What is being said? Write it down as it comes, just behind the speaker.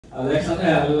Greg and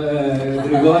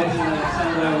Alexandra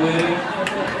and Greg.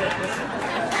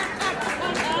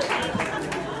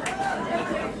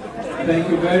 Thank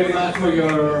you very much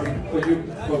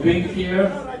for being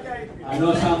here. I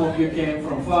know some of you came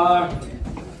from far,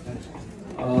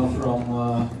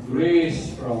 from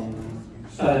Greece, from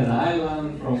Staten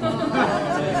Island, from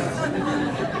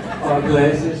all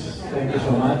places. Thank you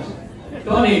so much.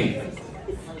 Tony,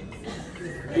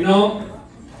 you know,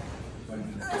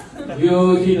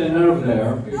 you hit a nerve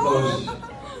there because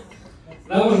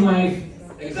that was my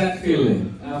exact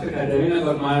feeling. After Katerina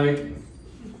got married,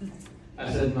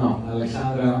 I said, no,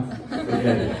 Alexandra,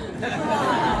 forget it.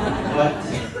 But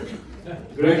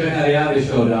Greg and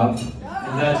showed up,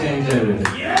 and that changed everything.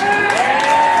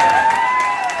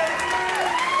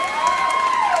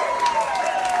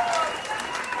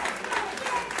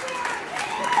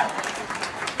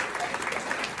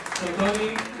 So Tony,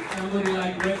 if somebody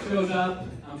like Greg shows up,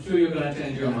 I'm sure you're going to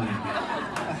change your mind.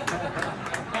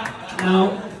 Now,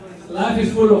 life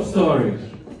is full of stories.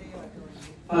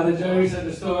 Father Jerry said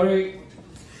the story,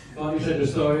 Tony said the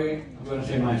story, I'm going to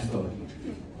say my story.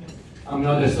 I'm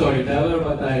not a storyteller,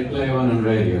 but I play one on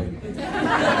radio.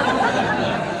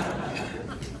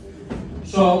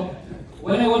 So,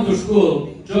 when I went to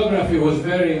school, geography was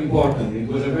very important. It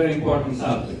was a very important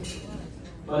subject.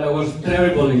 But I was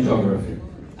terrible in geography.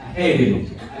 I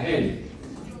hated it.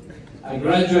 I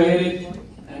graduated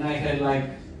and I had like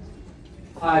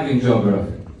 5 in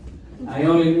geography. I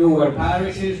only knew where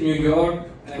Paris is, New York,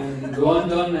 and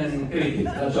London, and Crete.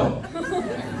 That's all.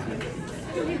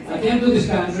 I came to this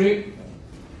country,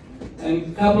 and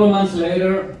a couple of months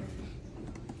later,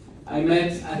 I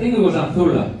met, I think it was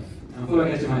Anthula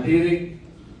Katsimatidis.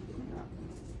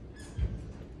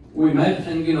 We met,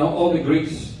 and you know, all the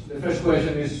Greeks, the first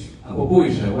question is, "Από πού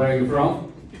είσαι? Where are you from?"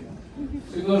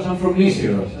 She goes, "I'm from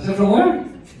Nisyros." I said, "From where?"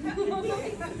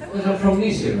 She goes, "I'm from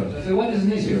Nisyros." I said, "What is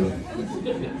Nisyros?"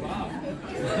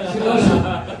 She goes,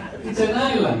 "It's an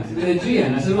island, the Aegean."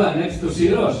 I said, "What, next to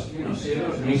Syros?" You know,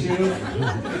 Syros, Nisyros.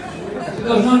 She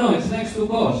goes, "No, it's next to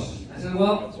Kos." I said,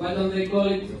 "Well, why don't they call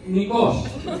it Nikos?"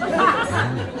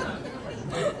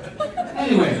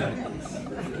 Anyway,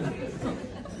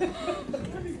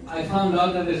 I found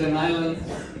out that there's an island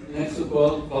next to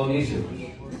called Nisyros.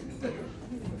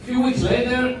 A few weeks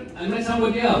later, I met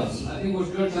somebody else. I think it was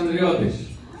George Andriotis.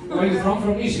 "Where are you from?"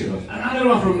 "From Nisyros." Another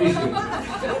one from Nisyros.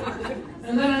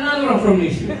 And then another one from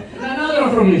Nisyros. And another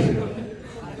one from Nisyros.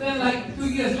 Then, like 2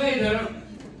 years later,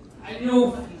 I knew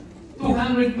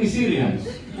 200 Mysyrians.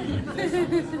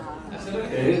 I said,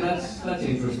 okay, that's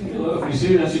interesting. A lot of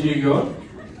Mysyrians in New York.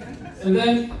 And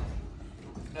then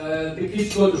the kids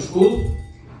go to school,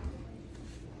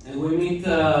 and we meet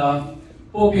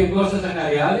Poppy and Kostas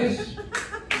Zachariadis.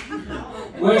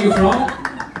 Where are you from?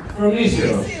 From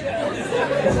Nisyros.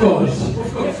 Of course,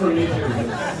 from Nisyros.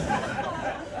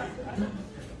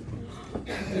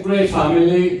 A great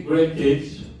family, great kids.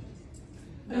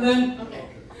 And then,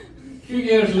 a few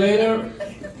years later,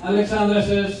 Alexandra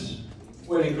says,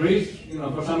 we're in Greece, you know,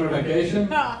 for summer vacation.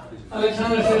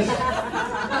 Alexandra says,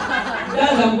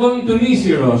 "Dad, I'm going to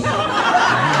Nisyros."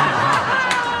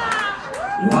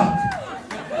 What?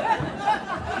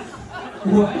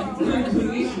 Why are you going to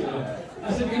Nisyros? I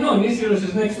said, you know, Nisyros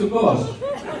is next to Kos.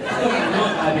 No,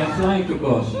 I'm flying to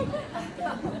Kos.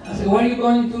 I said, why are you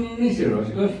going to Nisyros?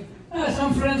 He goes,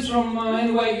 some friends from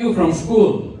NYU from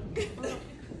school.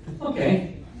 Okay,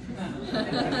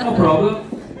 no problem.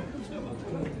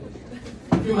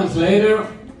 A few months later,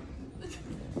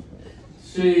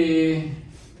 she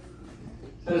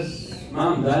says,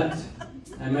 "Mom, Dad,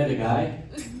 I met a guy."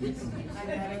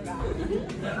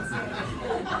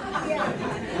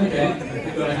 Okay,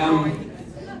 you're gonna come,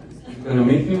 you're gonna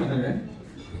meet him, okay.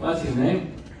 What's his name?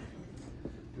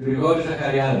 Grigoris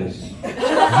Zachariadis.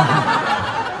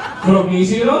 From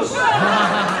Nisyros?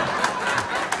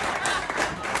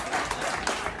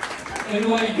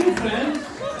 NYU friends?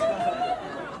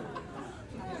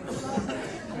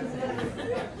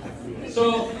 So,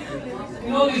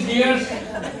 in all these years,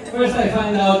 first I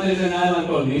find out there's an island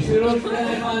called Nisyros, then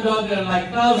I find out there are like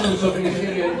thousands of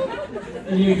Mysyrians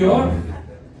in New York,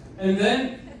 and then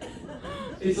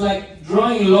it's like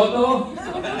drawing lotto.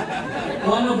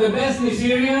 One of the best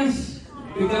Mysyrians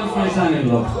becomes my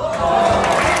son-in-law.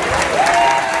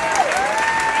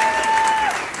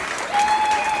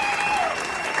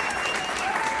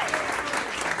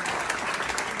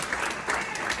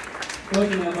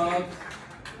 Talking about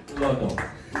lotto.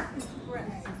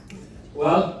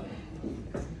 Well,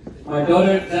 my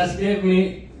daughter just gave me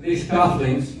these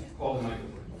cufflinks. Hold the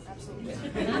microphone.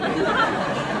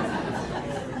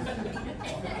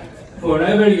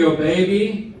 Forever your baby,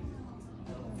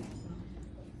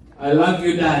 I love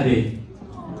you, Daddy.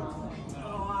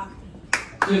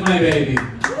 She's my baby.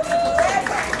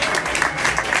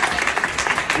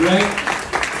 Greg,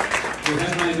 you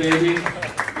have my baby.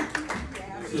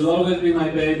 She'll always be my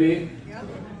baby.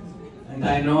 And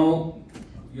I know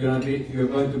you're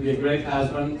going to be a great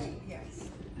husband.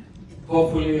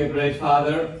 Hopefully a great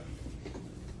father.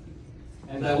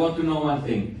 And I want to know one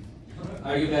thing.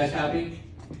 Are you guys happy?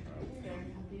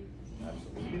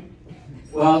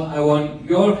 Well, I want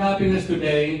your happiness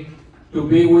today to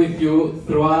be with you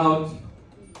throughout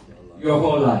your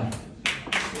whole life.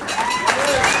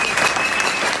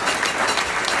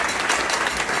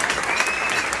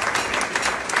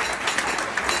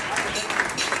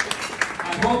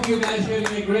 I hope you guys are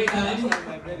having a great time.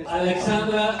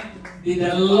 Alexandra did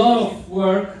a lot of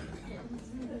work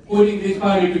putting this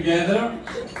party together,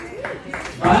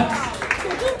 but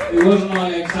it wasn't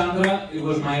Alexandra, it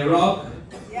was my rock,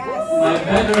 my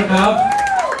better half,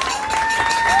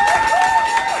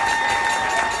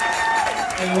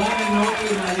 the one and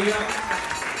only Maria.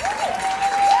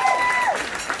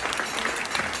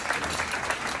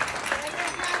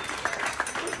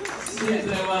 She's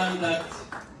the one that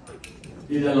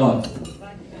did a lot.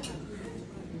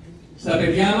 Στα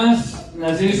παιδιά μας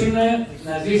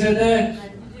να ζήσετε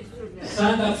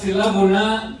σαν τα ψηλά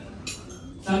βουνά,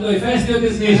 σαν το ηφαίστειο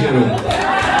της Νήσιρου.